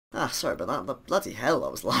Ah, sorry about that, but bloody hell,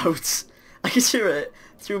 that was loud. I could hear it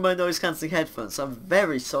through my noise cancelling headphones, so I'm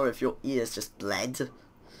very sorry if your ears just bled.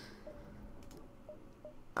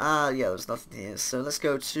 Ah, yeah, there's nothing here, so let's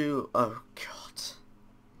go to... Oh, God.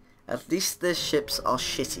 At least the ships are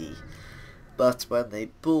shitty, but when they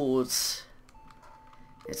board,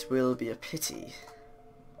 it will be a pity.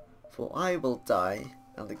 For I will die,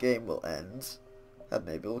 and the game will end, and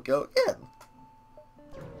maybe we'll go again.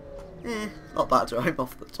 Not bad, right?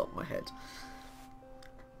 Off the top of my head.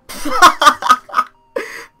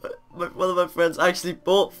 One of my friends actually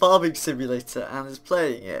bought Farming Simulator and is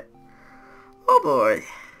playing it. Oh boy.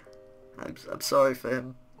 I'm sorry for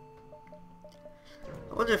him.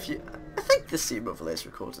 I wonder if you... I think the Steam overlay is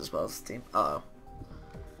recorded as well as Steam. Uh oh.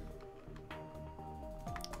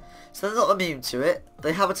 So they're not immune to it.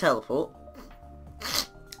 They have a teleport.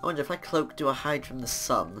 I wonder if I cloak, do I hide from the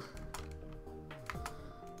sun?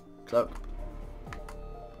 Cloak.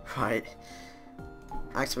 Right.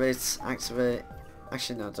 Activate, activate.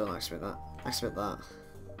 Actually no, don't activate that. Activate that.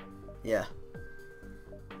 Yeah.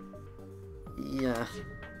 Yeah.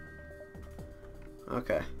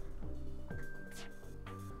 Okay.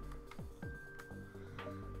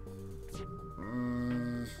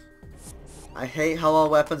 I hate how our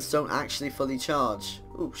weapons don't actually fully charge.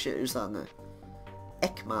 Oh shit, who's that in there?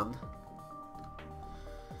 Ekman.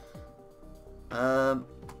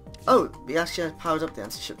 Oh, we actually powered up the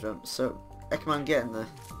anti-ship drone, so Ekman, get in there.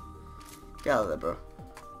 Get out of there, bro.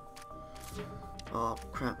 Oh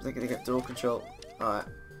crap, they're gonna get door control. Alright.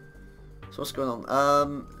 So what's going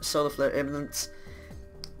on? Solar flare imminent.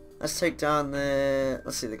 Let's take down the...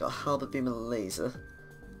 Let's see, they got a halberd beam and a laser.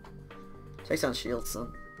 Take down shields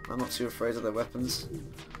then. I'm not too afraid of their weapons.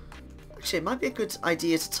 Actually, it might be a good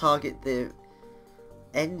idea to target their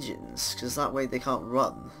engines, because that way they can't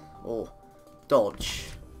run. Or dodge.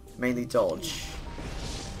 Mainly dodge.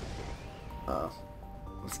 Oh.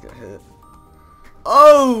 Let's get hurt.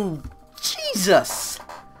 Oh! Jesus!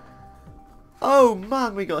 Oh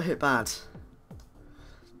man, we got hit bad.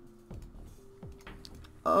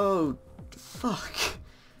 Oh, fuck.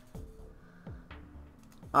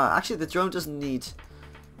 Alright, actually the drone doesn't need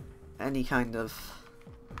any kind of...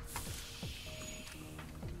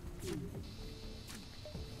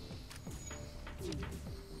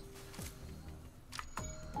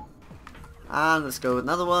 And let's go with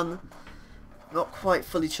another one. Not quite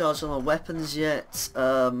fully charged on our weapons yet.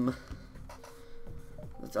 The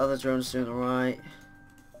other drone's doing alright.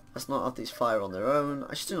 Let's not have these fire on their own.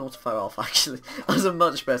 I should do an auto fire off actually. That's a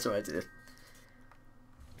much better idea.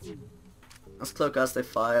 Let's cloak as they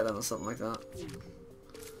fire then or something like that.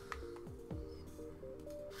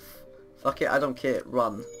 Fuck it, I don't care.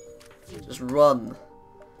 Run. Just run.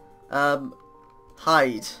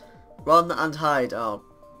 Hide. Run and hide. Oh.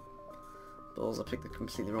 Balls, I picked the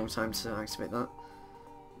completely wrong time to activate that.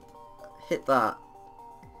 Hit that.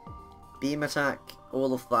 Beam attack.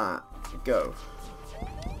 All of that. Go.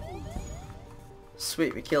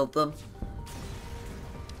 Sweet, we killed them.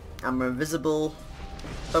 And we're invisible.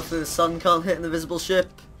 Hopefully the sun can't hit an invisible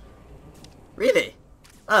ship. Really?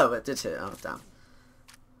 Oh, it did hit. Oh, damn.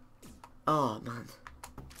 Oh, man.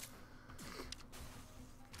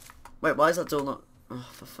 Wait, why is that door not... Oh,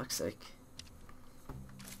 for fuck's sake.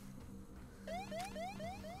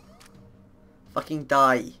 Fucking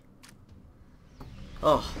die.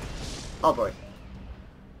 Oh. Oh, boy.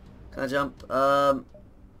 Can I jump?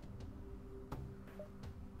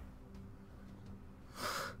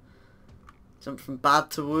 Jump from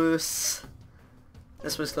bad to worse.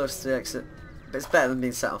 This was close to the exit. But it's better than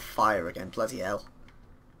being set on fire again, bloody hell.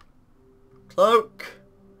 Cloak!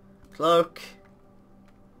 Cloak!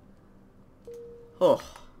 Oh.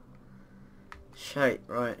 Shite,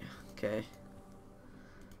 right, okay.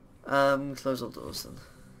 Close all doors then.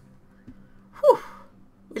 Whew!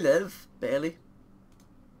 We live, barely.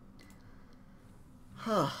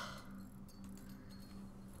 Huh.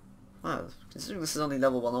 Wow, considering this is only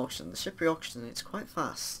level 1 auction, the ship re-auctionates quite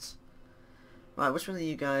fast. Right, which one of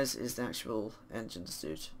you guys is the actual engines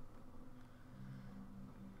dude?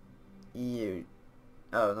 You.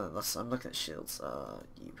 Oh no, that's, I'm looking at shields.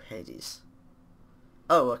 You Hades.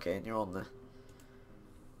 Oh, okay, and you're on there.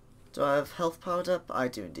 Do I have health powered up? I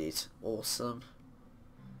do indeed. Awesome.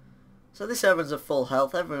 So at least everyone's at full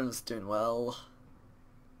health, everyone's doing well.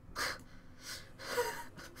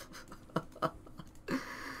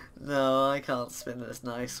 No, I can't spin this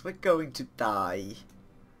nice. We're going to die.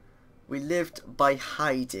 We lived by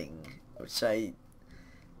hiding, which I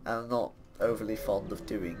am not overly fond of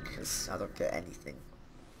doing because I don't get anything.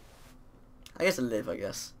 I guess I live, I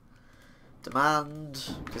guess.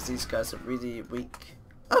 Demand, because these guys are really weak.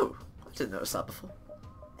 Oh, I didn't notice that before.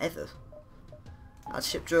 ever. Add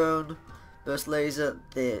ship drone, burst laser,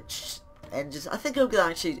 the engines. I think I'm going to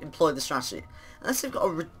actually employ the strategy. Unless they've got a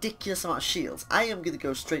ridiculous amount of shields, I am going to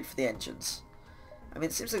go straight for the engines. I mean,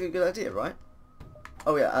 it seems like a good idea, right?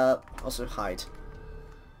 Oh yeah, also hide.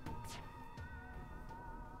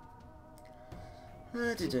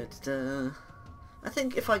 I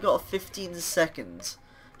think if I got a 15-second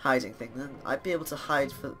hiding thing, then I'd be able to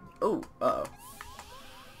hide for... Oh, uh-oh.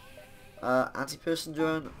 Anti-person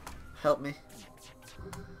drone, help me.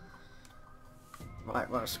 Right,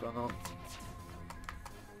 what's going on?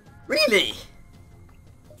 Really?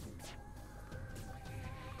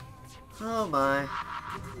 Oh my.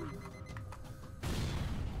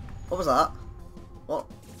 What was that? What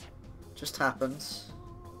just happened?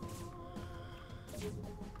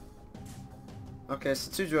 Okay,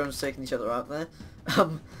 so two drones taking each other out there.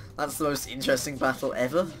 That's the most interesting battle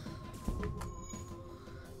ever.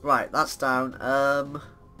 Right, that's down.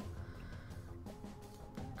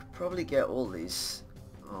 Could probably get all these.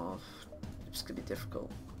 Oh, it's gonna be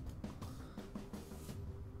difficult.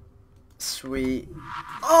 Sweet.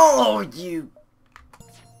 Oh, you!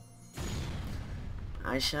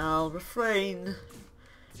 I shall refrain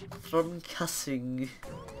from cussing,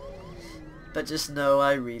 but just know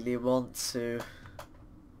I really want to.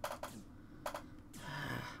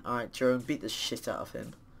 Alright, drone, beat the shit out of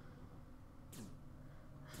him.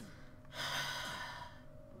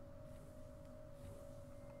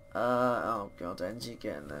 Oh god, NG,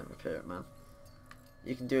 get in there, repair it, man.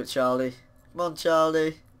 You can do it, Charlie. Come on,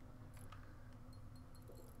 Charlie.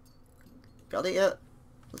 Got it yet?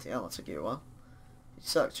 Bloody hell, that took you a while. You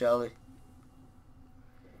suck, Charlie.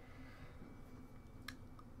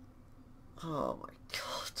 Oh my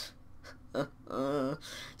god.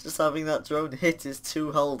 Just having that drone hit is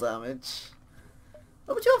 2 hull damage.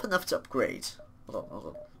 Oh, would you have enough to upgrade? Hold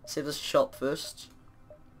on. Save this shop first.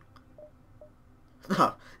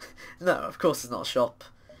 No. No, of course it's not a shop.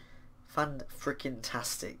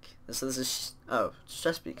 Fan-frickin-tastic. So there's a oh,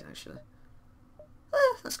 stress beacon actually.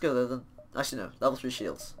 Let's go there then. Actually no, level 3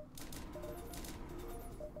 shields.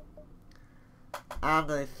 And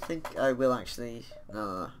I think I will actually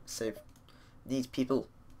save. Need people.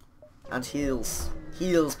 And heals.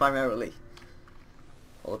 Heals primarily.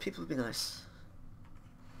 Although people would be nice.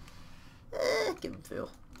 Give them fuel.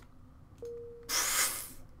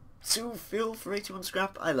 2 fuel for 81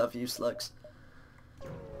 scrap. I love you, slugs.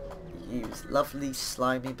 You lovely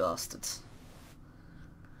slimy bastards.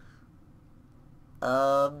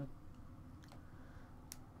 Huh.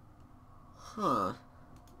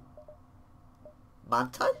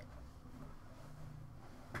 Manti?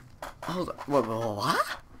 Hold on.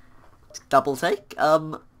 What? Double take?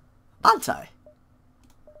 Manti.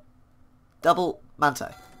 Double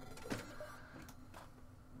Manti.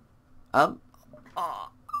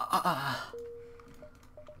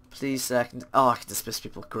 Please, I can dismiss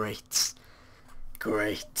people. Great.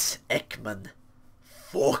 Great. Ekman.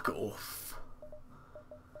 Fuck off.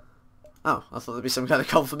 Oh, I thought there'd be some kind of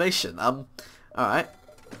confirmation. Alright.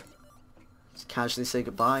 Just casually say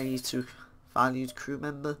goodbye to valued crew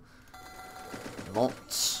member.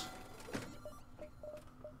 Not.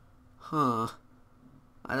 Huh.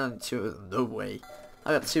 I don't need 2 of them. No way.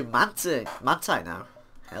 I got 2 Manti now.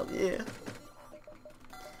 Hell yeah.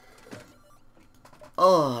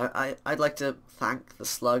 Oh, I'd like to thank the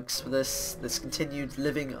slugs for this continued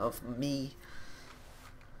living of me.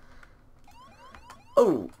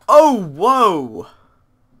 Oh, whoa!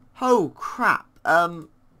 Oh crap!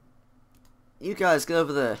 You guys get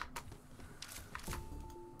over there.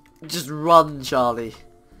 Just run, Charlie.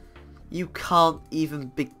 You can't even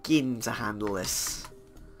begin to handle this.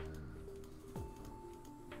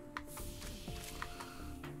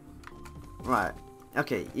 Right.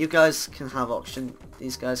 Okay, you guys can have oxygen.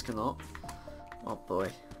 These guys cannot. Oh boy.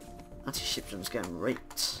 Anti-ship drone's getting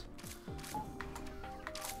raped.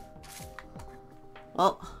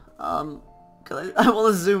 Well, I want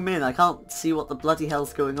to zoom in. I can't see what the bloody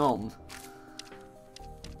hell's going on.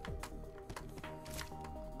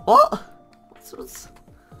 What? What's...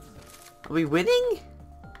 Are we winning?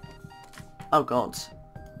 Oh god.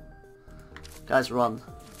 Guys, run.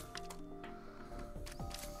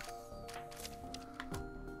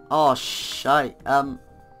 Oh, shite.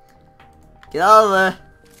 Get out of there.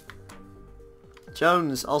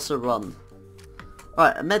 Jones, also run.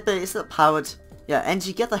 Right, a medbay, is that powered? Yeah,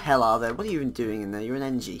 NG, get the hell out of there. What are you even doing in there? You're an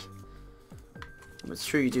NG. It's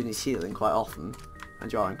true you do need healing quite often,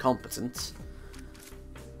 and you are incompetent.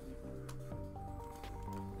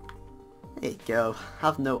 There you go.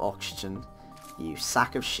 Have no oxygen, you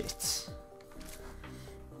sack of shit.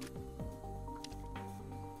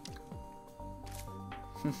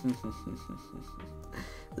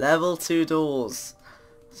 Level 2 doors.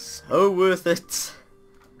 So worth it.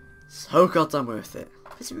 So goddamn worth it.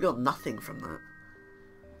 I see we got nothing from that.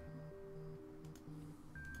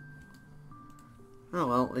 Oh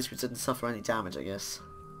well, at least we didn't suffer any damage, I guess.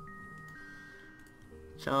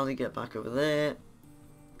 Charlie, get back over there.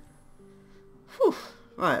 Whew.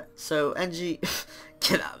 Right, so NG...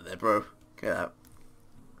 Get out of there, bro. Get out.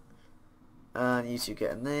 And you two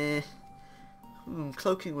get in there.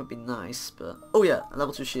 Cloaking would be nice, but... Oh yeah,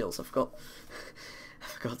 level 2 shields. I forgot. I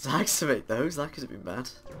forgot to activate those. That could have been bad.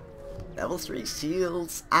 Level 3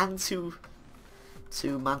 shields and two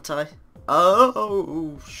manti.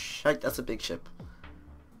 Oh shit! That's a big ship.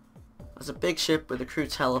 That's a big ship with a crew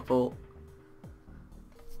teleport.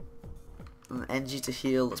 And an NG to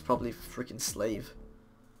heal. That's probably freaking slave.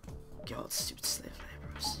 God, stupid slave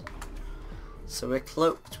laborers. So we're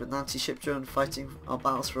cloaked with an anti-ship drone fighting our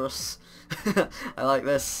battles for us. I like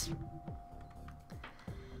this.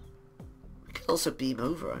 We could also beam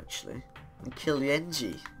over actually and kill the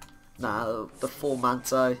NG. Nah, the 4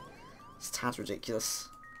 manti. It's tad ridiculous.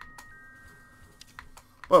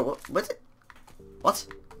 Whoa, what? Where's it? What?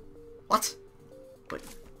 What? Wait,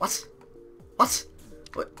 what? What?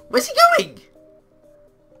 Where's he going?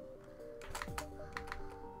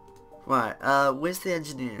 Right, where's the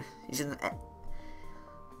engineer? He's in the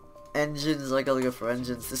engines. I gotta go for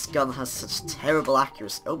engines. This gun has such terrible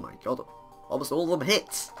accuracy. Oh my god, almost all of them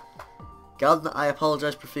hit. Gun, I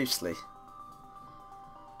apologise profusely.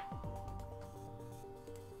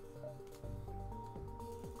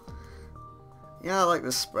 Yeah, I like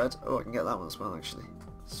this spread. Oh, I can get that one as well, actually.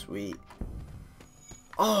 Sweet.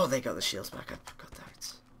 Oh, they got the shields back up. God damn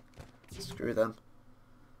it. Screw them.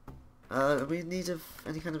 Do we need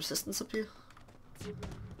any kind of assistance up here?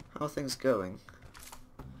 How are things going?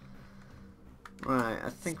 Right, I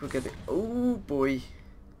think we're gonna be... Oh, boy.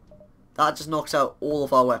 That just knocked out all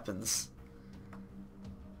of our weapons.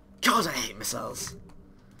 God, I hate missiles.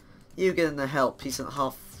 You get in there, help. He's at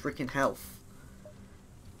half freaking health.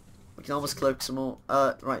 We can almost cloak some more.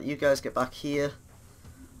 Right, you guys get back here.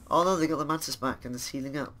 Oh no, they got the mantis back and it's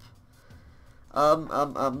healing up.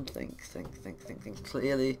 Think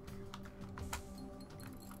clearly.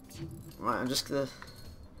 Right, I'm just gonna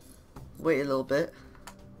wait a little bit.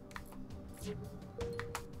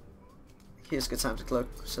 Here's a good time to cloak,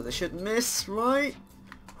 so they shouldn't miss, right?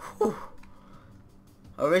 Whew.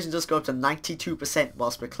 Our evasion does go up to 92%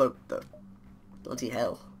 whilst we're cloaked though. Bloody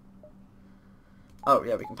hell. Oh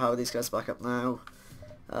yeah, we can power these guys back up now.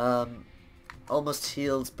 Almost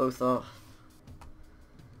healed both our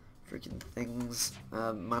freaking things.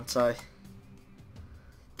 Manti.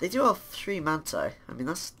 They do have 3 manti. I mean,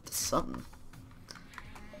 that's something.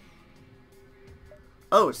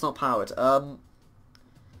 Oh, it's not powered. Well,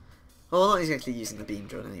 we're not exactly using the beam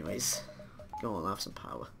drone anyways. Go on, have some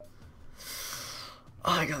power.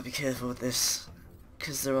 Oh, I gotta be careful with this.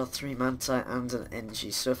 Because there are 3 manti and an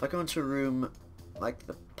NG. So if I go into a room like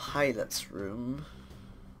the pilot's room...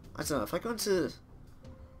 I don't know, if I go into...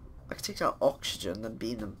 I can take out oxygen and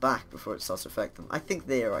beam them back before it starts to affect them. I think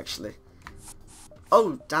they are actually.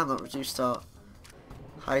 Oh, damn, that reduced our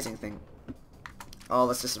hiding thing. Oh,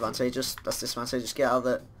 that's disadvantageous. That's disadvantageous. Get out of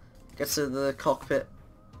there. Get to the cockpit.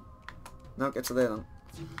 No, get to there then.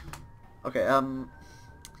 Okay,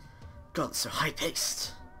 God, it's so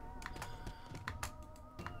high-paced.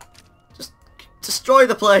 Just destroy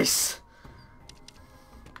the place!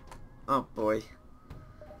 Oh, boy.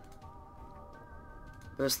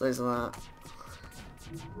 Burst laser that.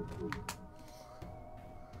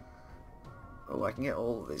 Oh, I can get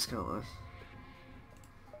all of these, can't I?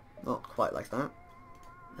 Not quite like that.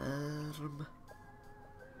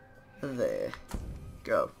 There.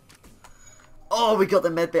 Go. Oh, we got the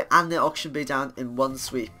med bay and the oxygen bay down in one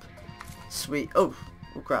sweep. Sweet. Oh,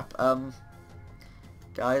 oh crap.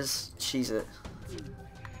 Guys, cheese it.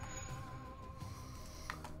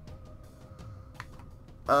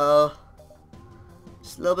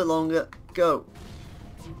 Just a little bit longer. Go.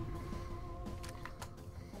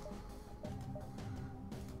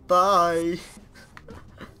 Bye.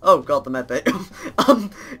 Oh god, the medbay.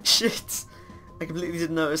 Shit. I completely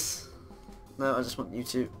didn't notice. No, I just want you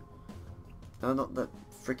to. No, not the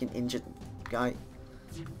freaking injured guy.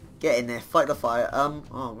 Get in there, fight the fire. Oh,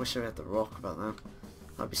 I wish I had the rock about that.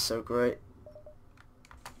 That'd be so great.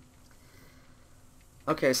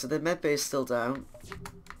 Okay, so the medbay is still down.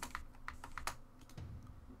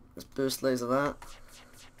 Let's burst laser that.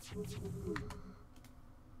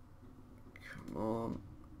 Come on.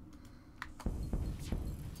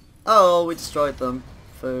 Oh, we destroyed them.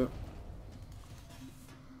 Foo.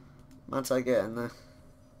 Manti, get in there.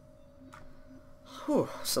 Whew,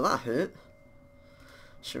 so that hurt.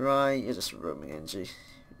 Shirai, you're just roaming energy.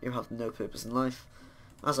 You have no purpose in life.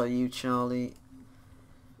 As are you, Charlie.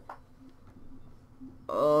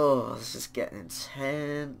 Oh, this is getting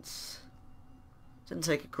intense. Didn't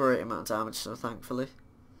take a great amount of damage, so thankfully.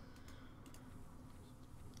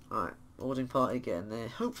 Alright, boarding party getting there.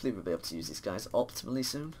 Hopefully we'll be able to use these guys optimally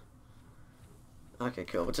soon. Okay,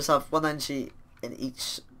 cool. We'll just have one energy in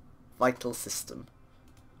each vital system.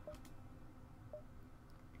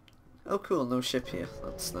 Oh cool, no ship here.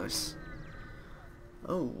 That's nice.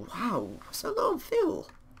 Oh wow, so low on fuel.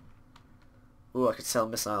 Oh, I could sell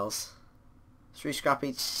missiles. 3 scrap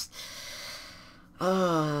each.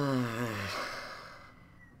 I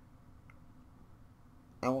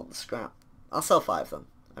want the scrap. I'll sell 5 of them.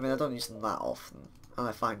 I mean, I don't use them that often, and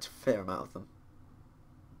I find a fair amount of them.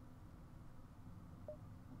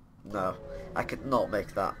 No, I could not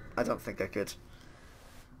make that. I don't think I could.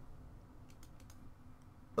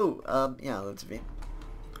 Oh, yeah, I'll intervene.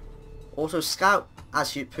 Auto Scout,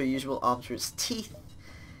 as per usual, armed to its teeth.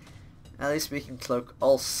 At least we can cloak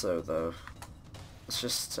also, though. Let's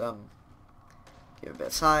just, give it a bit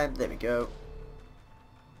of time. There we go.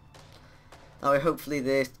 Now, hopefully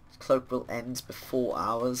the cloak will end before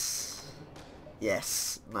ours.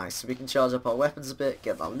 Yes, nice. So we can charge up our weapons a bit,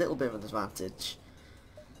 get that little bit of an advantage.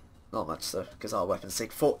 Not much, though, because our weapons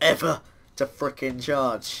take forever to frickin'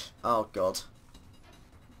 charge. Oh, God.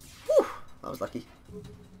 Whew, that was lucky.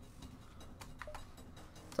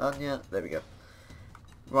 Done yet? There we go.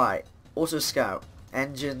 Right, Auto Scout.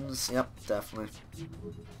 Engines, yep, definitely.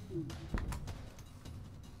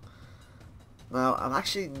 Now, I'm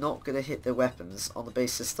actually not going to hit the weapons on the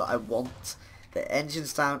basis that I want the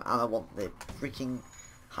engines down and I want the freaking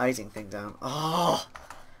hiding thing down. Oh!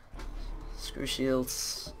 Screw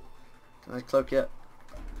shields. Can I cloak it?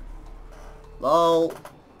 LOL!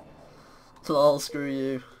 LOL, screw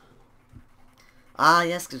you. Ah,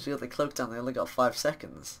 yes, because we got the cloak down, they only got 5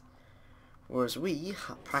 seconds. Whereas we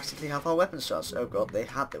practically have our weapons charged. Oh god, they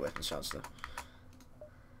had their weapons charged though.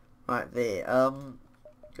 Right, there.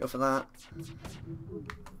 Go for that.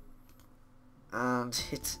 And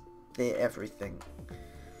hit there everything.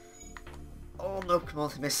 Oh no, come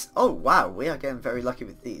on, miss. Oh wow, we are getting very lucky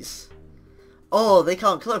with these. Oh, they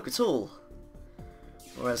can't cloak at all.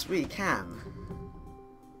 Whereas we can.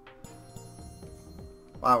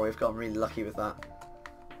 Wow, we've gotten really lucky with that.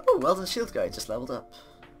 Oh, well done, shield guy just leveled up.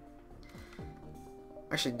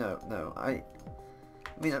 Actually, no. I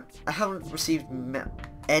mean, I haven't received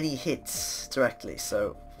any hits directly,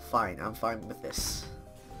 so fine. I'm fine with this.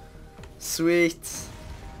 Sweet.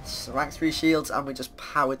 So rank 3 shields, and we just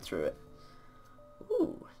powered through it.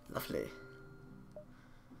 Ooh, lovely.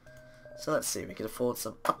 So let's see, we can afford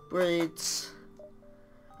some upgrades.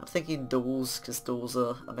 I'm thinking doors, because doors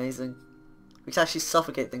are amazing. We can actually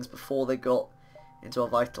suffocate things before they got into our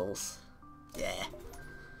vitals. Yeah.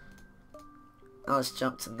 Now let's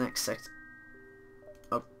jump to the next sector.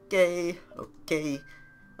 Okay.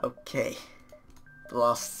 The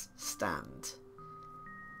last stand.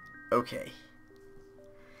 Okay.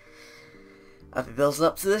 I've been building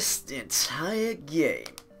up to this the entire game.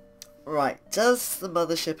 Right, does the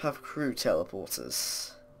mothership have crew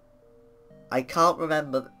teleporters? I can't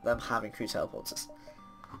remember them having crew teleporters.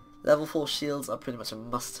 Level 4 shields are pretty much a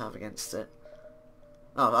must-have against it.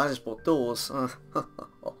 Oh, I just bought doors.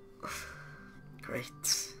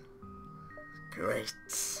 Great.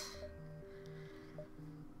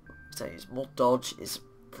 More dodge is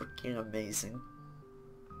freaking amazing.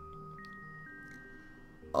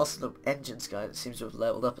 Also, the engines guy that seems to have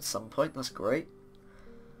leveled up at some point. That's great.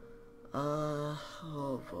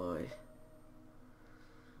 Oh boy.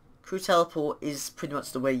 Crew teleport is pretty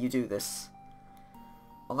much the way you do this.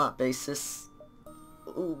 On that basis,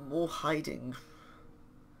 ooh, more hiding.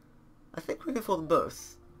 I think we can afford them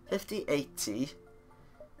both. 50, 80,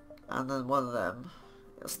 and then one of them.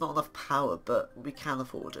 It's not enough power, but we can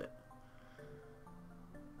afford it.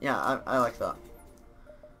 Yeah, I like that.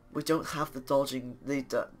 We don't have the dodging, the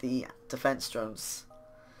defense drones,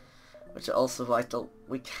 which are also vital.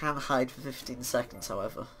 We can hide for 15 seconds,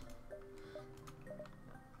 however.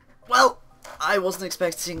 Well, I wasn't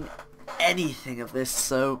expecting anything of this,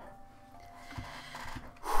 so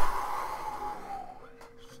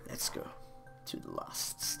let's go to the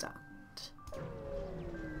last stand.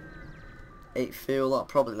 8 fuel, that'll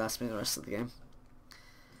probably last me the rest of the game.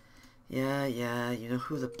 Yeah, you know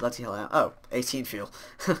who the bloody hell I am. Oh, 18 fuel.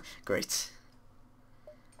 Great.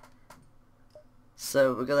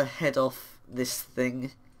 So we're gonna head off this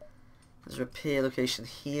thing. There's a repair location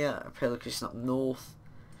here, a repair location up north.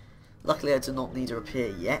 Luckily I do not need a repair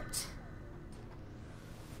yet.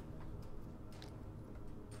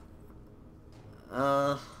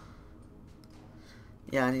 Yeah,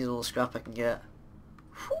 I need all the scrap I can get.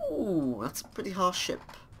 Whew, that's a pretty harsh ship.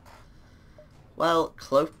 Well,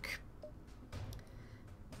 cloak.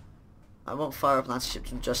 I won't fire up an anti-ship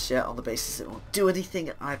just yet on the basis it won't do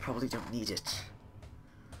anything. I probably don't need it.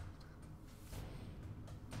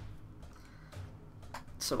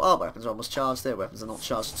 So our weapons are almost charged, their weapons are not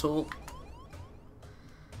charged at all.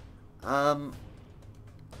 I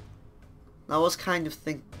was kind of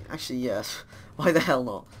thinking, actually yes, why the hell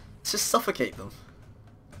not? Let's just suffocate them.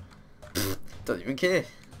 Don't even care.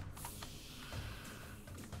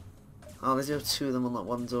 Oh, there's only 2 of them on that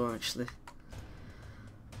one door actually.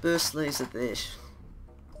 Burst laser this.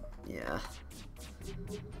 Yeah.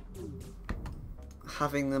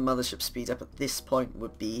 Having the mothership speed up at this point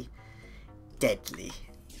would be deadly.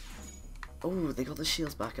 Oh, they got the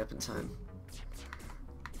shields back up in time.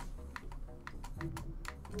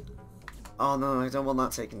 Oh no, I don't want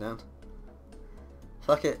that taken down.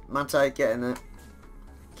 Fuck it, Manti, get in there.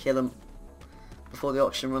 Kill him before the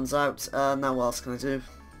auction runs out. Now what else can I do?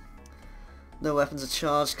 No weapons are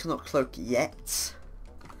charged, cannot cloak yet.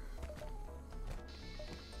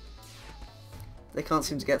 They can't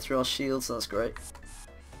seem to get through our shields, so that's great.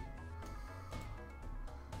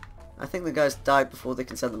 I think the guys died before they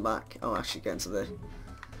can send them back. Oh, actually get into the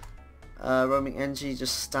roaming NG,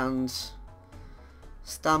 just stand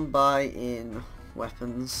by in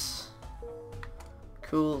weapons.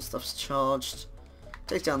 Cool, stuff's charged.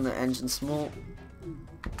 Take down the engine small.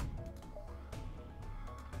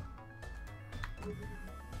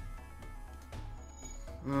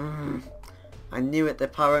 I knew it, they're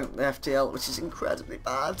powering the FTL, which is incredibly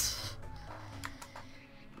bad.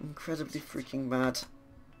 Incredibly freaking bad.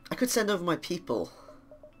 I could send over my people.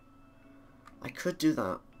 I could do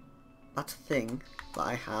that. That's a thing that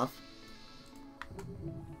I have.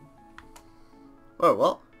 Whoa,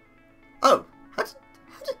 what? Oh! How did...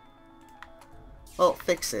 Well,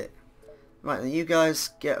 fix it. Right, then you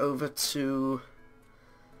guys get over to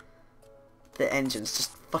the engines.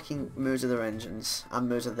 Just fucking murder their engines. And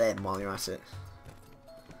murder them while you're at it.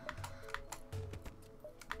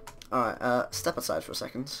 Alright, step aside for a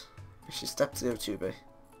second. Actually, step to the O2 bay.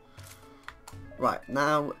 Right,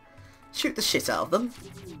 now shoot the shit out of them.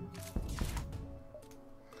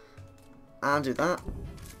 And do that.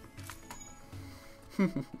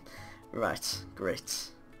 Right, great.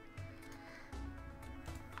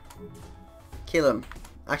 Kill him.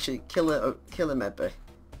 Actually, kill the medbay.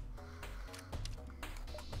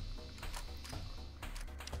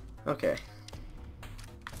 Okay.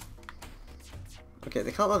 Okay,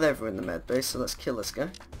 they can't have everyone in the medbay, so let's kill this guy.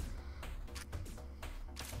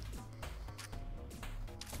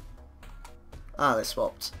 Ah, they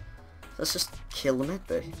swapped. Let's just kill the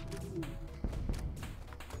medbay.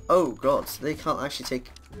 Oh god, they can't actually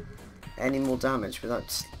take any more damage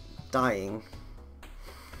without dying.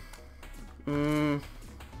 I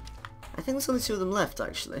think there's only 2 of them left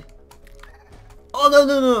actually. Oh no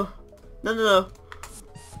no no! No no no!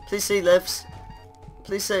 Please say he lives.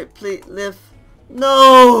 Please say, please live.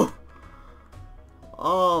 No!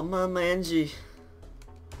 Oh man, my NG.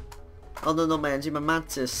 Oh no, not my NG, my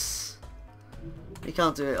Mantis. He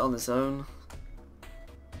can't do it on his own.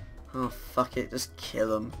 Oh fuck it, just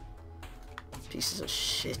kill him. Pieces of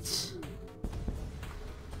shit.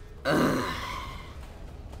 Ugh.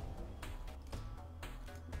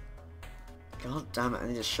 God damn it, I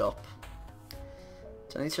need a shop.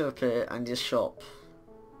 Do I need to repair? I need a shop.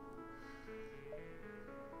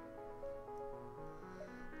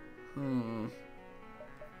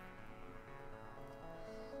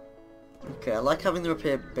 Okay, I like having the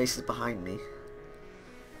repair bases behind me.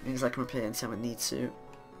 Means I can repair anytime I need to.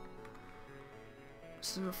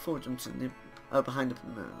 Is there a forge in the... Oh, behind the...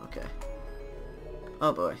 No, okay.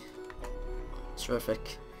 Oh boy.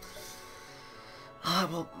 Terrific. I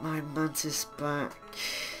want my Mantis back.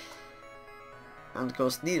 And of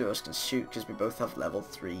course neither of us can shoot because we both have level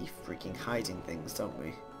 3 freaking hiding things, don't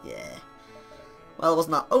we? Yeah. Well, it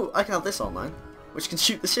wasn't that... Oh, I can have this online, which can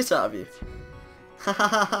shoot the shit out of you. Ha ha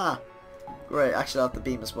ha ha! Great, actually I have the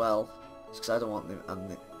beam as well, just because I don't want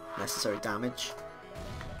the unnecessary damage.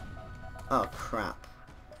 Oh crap.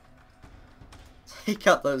 Take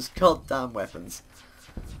out those goddamn weapons.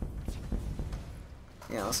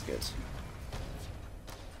 Yeah, that's good.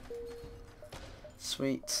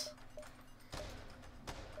 Sweet.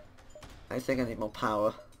 I think I need more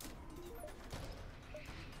power.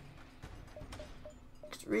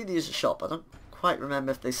 Could really use a shop. I don't quite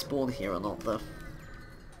remember if they spawn here or not though.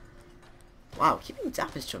 Wow, keeping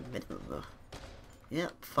damage to a minimum though.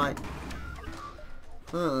 Yep, fine.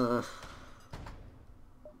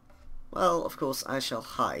 Well, of course I shall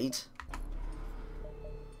hide.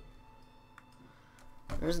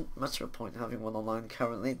 There isn't much of a point having one online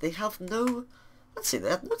currently. They have no... Let's see,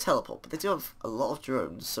 they have no teleport, but they do have a lot of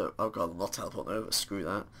drones, so... Oh god, not teleport, no, screw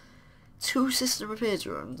that. 2 system repair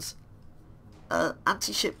drones, an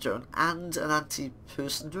anti-ship drone, and an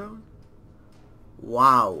anti-person drone?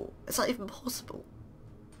 Wow, is that even possible?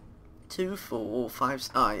 2, 4, 5...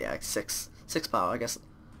 Ah, yeah, 6 power, I guess.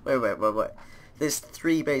 Wait. There's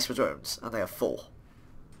 3 base for drones, and they have 4.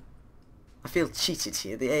 I feel cheated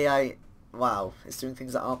here. The AI... Wow, it's doing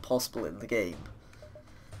things that aren't possible in the game.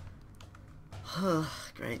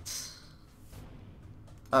 Great.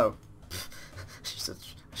 Oh. I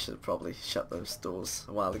should have probably shut those doors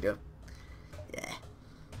a while ago. Yeah.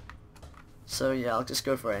 So yeah, I'll just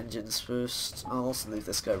go for engines first. I'll also leave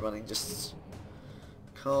this guy running just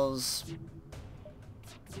because...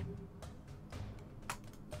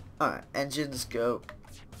 Alright, engines go.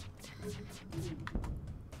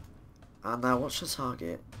 And now what's your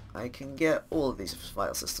target? I can get all of these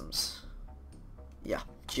vital systems. Yeah,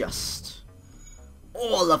 just.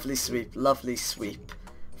 Oh, lovely sweep, lovely sweep.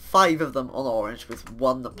 5 of them on orange with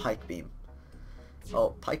 1 pike beam. Oh,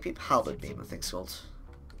 pike beam, halberd beam I think it's called.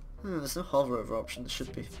 There's no hover over option, there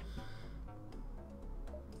should be.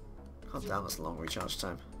 God damn, that's a long recharge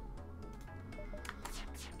time.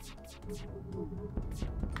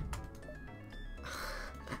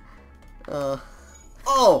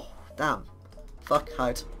 Oh, damn. Fuck,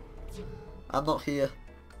 hide. I'm not here.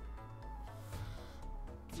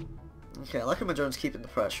 Okay, I like how my drone's keeping the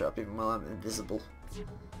pressure up even while I'm invisible.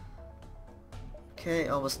 Okay,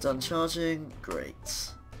 almost done charging.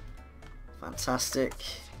 Great. Fantastic.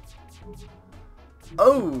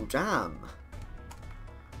 Oh, damn.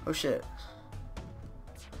 Oh shit.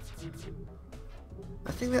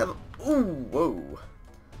 I think they have... Ooh, whoa.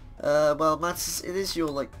 Well, Matt, it is your,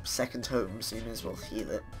 like, second home, so you may as well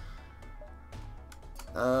heal it.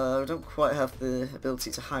 We don't quite have the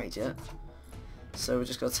ability to hide yet. So we're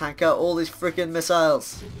just gonna tank out all these freaking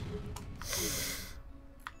missiles.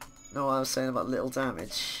 Know what I was saying about little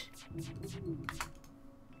damage?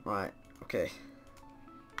 Right, okay.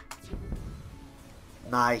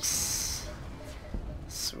 Nice.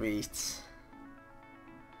 Sweet.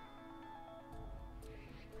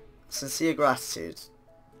 Sincere gratitude.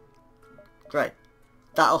 Great.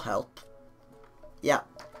 That'll help. Yeah.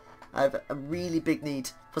 I have a really big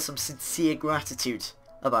need for some sincere gratitude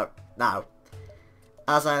about now.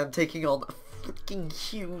 As I am taking on a freaking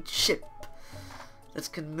huge ship that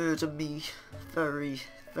can murder me very,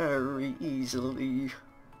 very easily.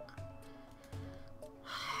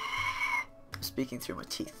 I'm speaking through my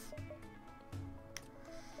teeth.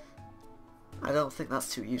 I don't think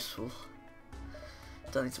that's too useful.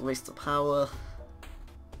 Don't need to waste the power.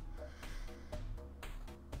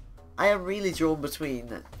 I am really drawn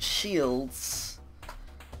between shields,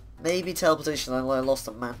 maybe teleportation. I lost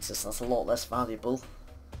a mantis, that's a lot less valuable.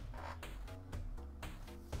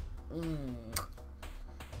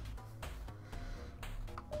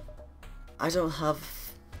 I don't have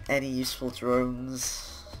any useful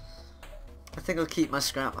drones. I think I'll keep my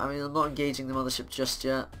scrap. I mean, I'm not engaging the mothership just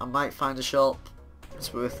yet. I might find a shop.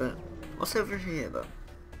 It's worth it. What's over here then?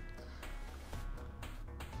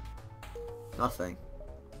 Nothing.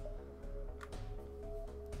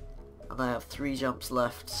 And I have 3 jumps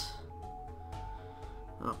left.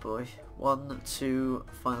 Oh boy. 1, 2,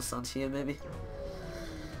 final stand here maybe.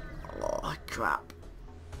 Oh crap.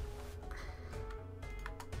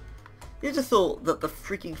 You'd have thought that the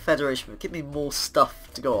freaking Federation would give me more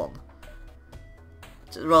stuff to go on.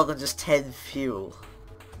 Rather than just 10 fuel.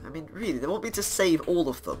 I mean, really, they want me to save all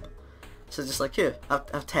of them. So just like, here,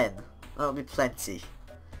 have 10. That'll be plenty.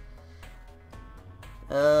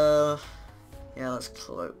 Yeah, let's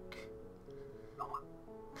cloak.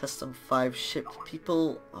 Custom 5 ship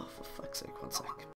people. Oh, for fuck's sake, 1 sec.